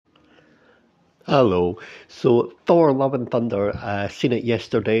Hello. So, Thor: Love and Thunder, seen it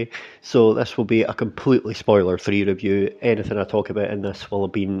yesterday. So this will be a completely spoiler-free review. Anything I talk about in this will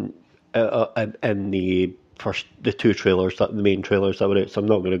have been in the two trailers, the main trailers that were out. So I'm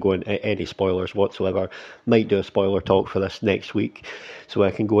not going to go into any spoilers whatsoever. Might do a spoiler talk for this next week, so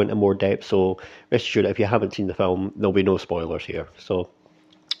I can go into more depth. So rest assured, if you haven't seen the film, there'll be no spoilers here. So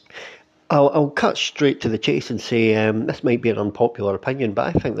I'll cut straight to the chase and say this might be an unpopular opinion,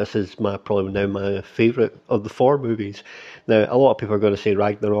 but I think this is probably now my favourite of the Thor movies. Now, a lot of people are going to say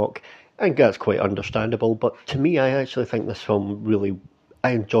Ragnarok. I think that's quite understandable, but to me, I actually think this film I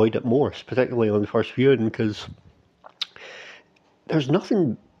enjoyed it more, particularly on the first viewing, because there's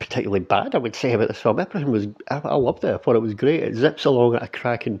nothing particularly bad, I would say, about this film. I loved it. I thought it was great. It zips along at a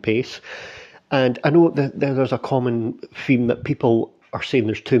cracking pace. And I know that there's a common theme that people are saying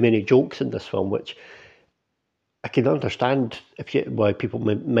there's too many jokes in this film, which I can understand why people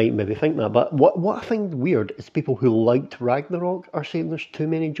might maybe think that. But what I find weird is people who liked Ragnarok are saying there's too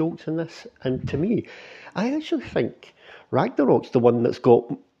many jokes in this. And to me, I actually think Ragnarok's the one that's got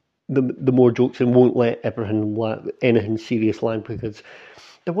the more jokes and won't let anything serious land, because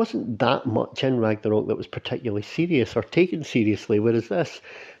there wasn't that much in Ragnarok that was particularly serious or taken seriously, whereas this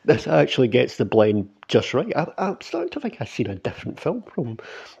actually gets the blend just right. I'm starting to think I've seen a different film from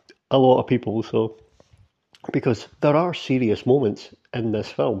a lot of people, so because there are serious moments in this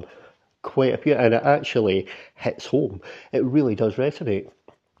film, quite a few, and it actually hits home. It really does resonate,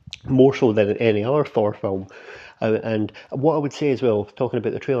 more so than in any other Thor film. And what I would say as well, talking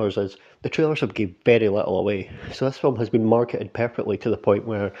about the trailers, is the trailers have given very little away. So this film has been marketed perfectly to the point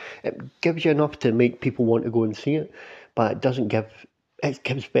where it gives you enough to make people want to go and see it, but it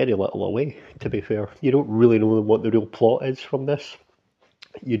gives very little away, to be fair. You don't really know what the real plot is from this.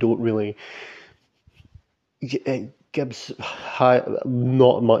 You don't really... It gives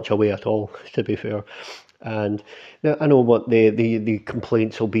not much away at all, to be fair. And now I know what the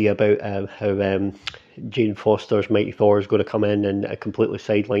complaints will be about how Jane Foster's Mighty Thor is going to come in and completely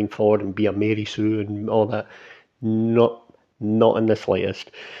sideline Thor and be a Mary Sue and all that. Not in the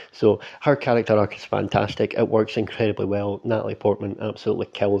slightest. So her character arc is fantastic. It works incredibly well. Natalie Portman absolutely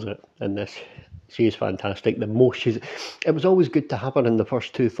kills it in this. She is fantastic. It was always good to have her in the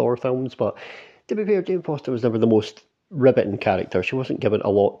first two Thor films, but to be fair, Jane Foster was never the most riveting character. She wasn't given a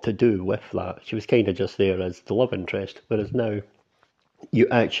lot to do with that. She was kind of just there as the love interest, whereas now you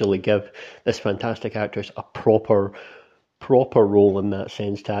actually give this fantastic actress a proper role in that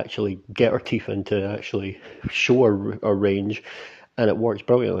sense, to actually get her teeth into, actually show her range, and it works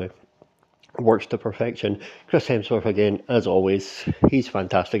brilliantly. It works to perfection. Chris Hemsworth, again, as always, he's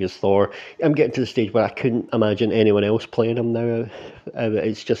fantastic as Thor. I'm getting to the stage where I couldn't imagine anyone else playing him now.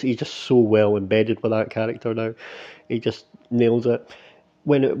 He's just so well embedded with that character now. He just nails it.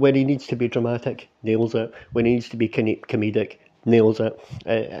 When he needs to be dramatic, nails it. When he needs to be comedic, nails it.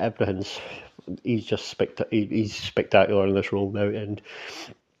 He's spectacular in this role now, and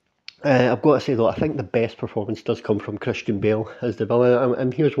I've got to say though, I think the best performance does come from Christian Bale as the villain,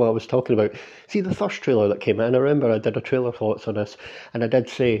 and here's what I was talking about. See the first trailer that came out, and I remember I did a trailer thoughts on this, and I did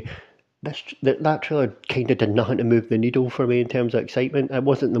say that trailer kind of did nothing to move the needle for me in terms of excitement. It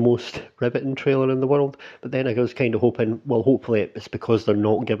wasn't the most riveting trailer in the world, but then I was kind of hoping, well, hopefully it's because they're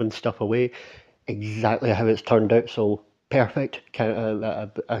not giving stuff away exactly how it's turned out, so perfect.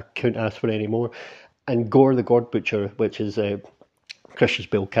 I couldn't ask for any more. And Gore the God Butcher, which is Christian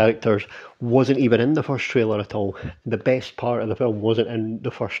Bale characters, wasn't even in the first trailer at all. The best part of the film wasn't in the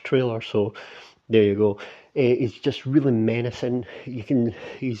first trailer, so there you go. He's just really menacing.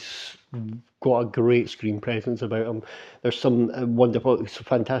 He's got a great screen presence about him. There's some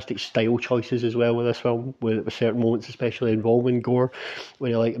fantastic style choices as well with this film, with certain moments, especially involving Gore,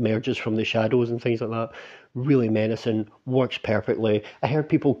 when he emerges from the shadows and things like that. Really menacing, works perfectly. I heard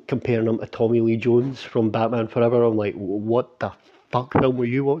people comparing him to Tommy Lee Jones from Batman Forever. I'm like, what the fuck film were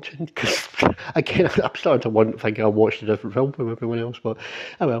you watching? Because again, I'm starting to think I watched a different film from everyone else, but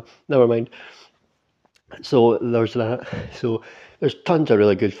oh well, never mind. So there's that. So there's tons of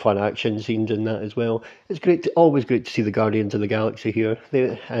really good fun action scenes in that as well. It's always great to see the Guardians of the Galaxy here.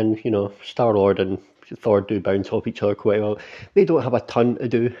 And Star-Lord and Thor do bounce off each other quite well. They don't have a ton to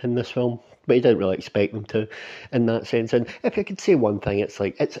do in this film, but you didn't really expect them to, in that sense. And if I could say one thing, it's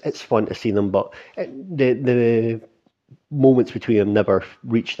it's fun to see them, but the moments between them never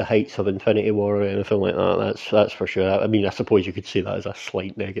reach the heights of Infinity War or anything like that. That's for sure. I mean, I suppose you could say that as a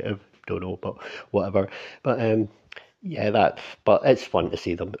slight negative. Don't know, but whatever. But Yeah, but it's fun to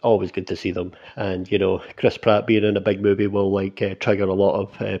see them. Always good to see them. And, Chris Pratt being in a big movie will, trigger a lot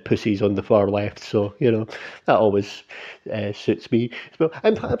of pussies on the far left. So, that always suits me. Well,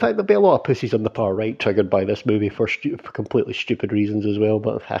 in fact, there'll be a lot of pussies on the far right triggered by this movie for completely stupid reasons as well.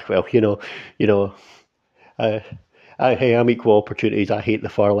 But, well, you know, uh, hey, I'm equal opportunities. I hate the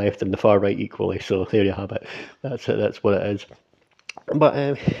far left and the far right equally. So there you have it. That's it. That's what it is.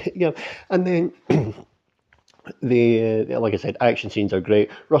 But, yeah, and then like I said, action scenes are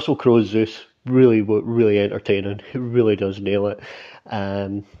great. Russell Crowe's Zeus really entertaining. He really does nail it.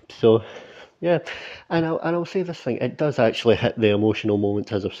 So yeah, and I'll say this thing. It does actually hit the emotional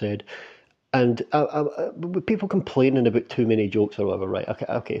moments, as I've said. And with people complaining about too many jokes or whatever, right?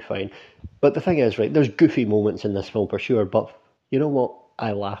 Okay, fine. But the thing is, right, there's goofy moments in this film for sure. But you know what?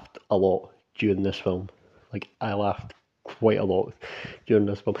 I laughed a lot during this film. Like I laughed quite a lot during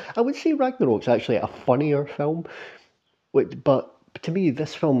this film. I would say Ragnarok's actually a funnier film, but to me,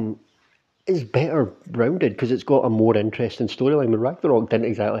 this film is better rounded because it's got a more interesting storyline. When Ragnarok didn't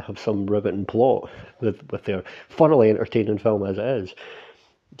exactly have some riveting plot with their thoroughly entertaining film as it is,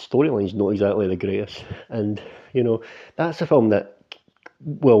 storyline's not exactly the greatest. And that's a film that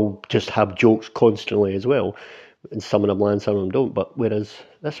will just have jokes constantly as well, and some of them land, some of them don't. But whereas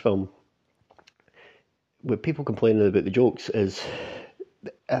this film, with people complaining about the jokes, is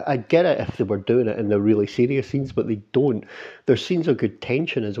I get it if they were doing it in the really serious scenes, but they don't. There's scenes of good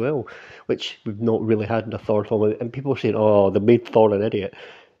tension as well, which we've not really had in a Thor film. And people are saying, "Oh, they made Thor an idiot."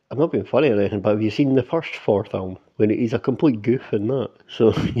 I'm not being funny or anything, but have you seen the first Thor film when he's a complete goof in that?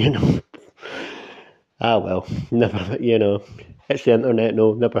 So well, never. It's the internet.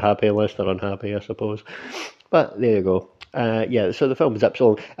 No, never happy unless they're unhappy, I suppose. But there you go. Yeah, so the film zips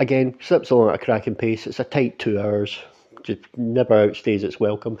along. Again, zips along at a cracking pace. It's a tight 2 hours. Just never outstays its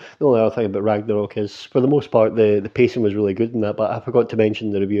welcome. The only other thing about Ragnarok is, for the most part, the pacing was really good in that, but I forgot to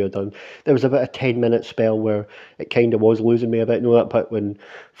mention the review I'd done. There was about a 10-minute spell where it kind of was losing me a bit. You know that part when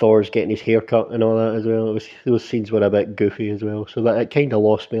Thor's getting his hair cut and all that as well? Those scenes were a bit goofy as well, so that it kind of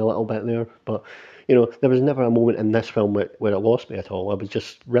lost me a little bit there. But, there was never a moment in this film where it lost me at all. I was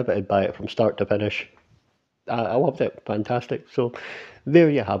just riveted by it from start to finish. I loved it. Fantastic. So there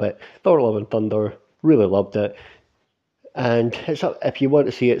you have it. Thor Love and Thunder. Really loved it. And it's up, if you want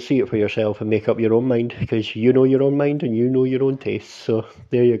to see it for yourself and make up your own mind, because you know your own mind and you know your own tastes. So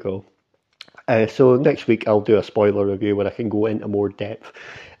there you go. So next week I'll do a spoiler review where I can go into more depth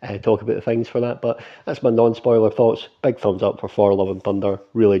and talk about the things for that. But that's my non-spoiler thoughts. Big thumbs up for Thor Love and Thunder.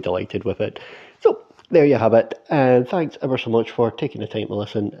 Really delighted with it. So there you have it. And thanks ever so much for taking the time to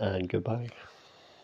listen, and goodbye.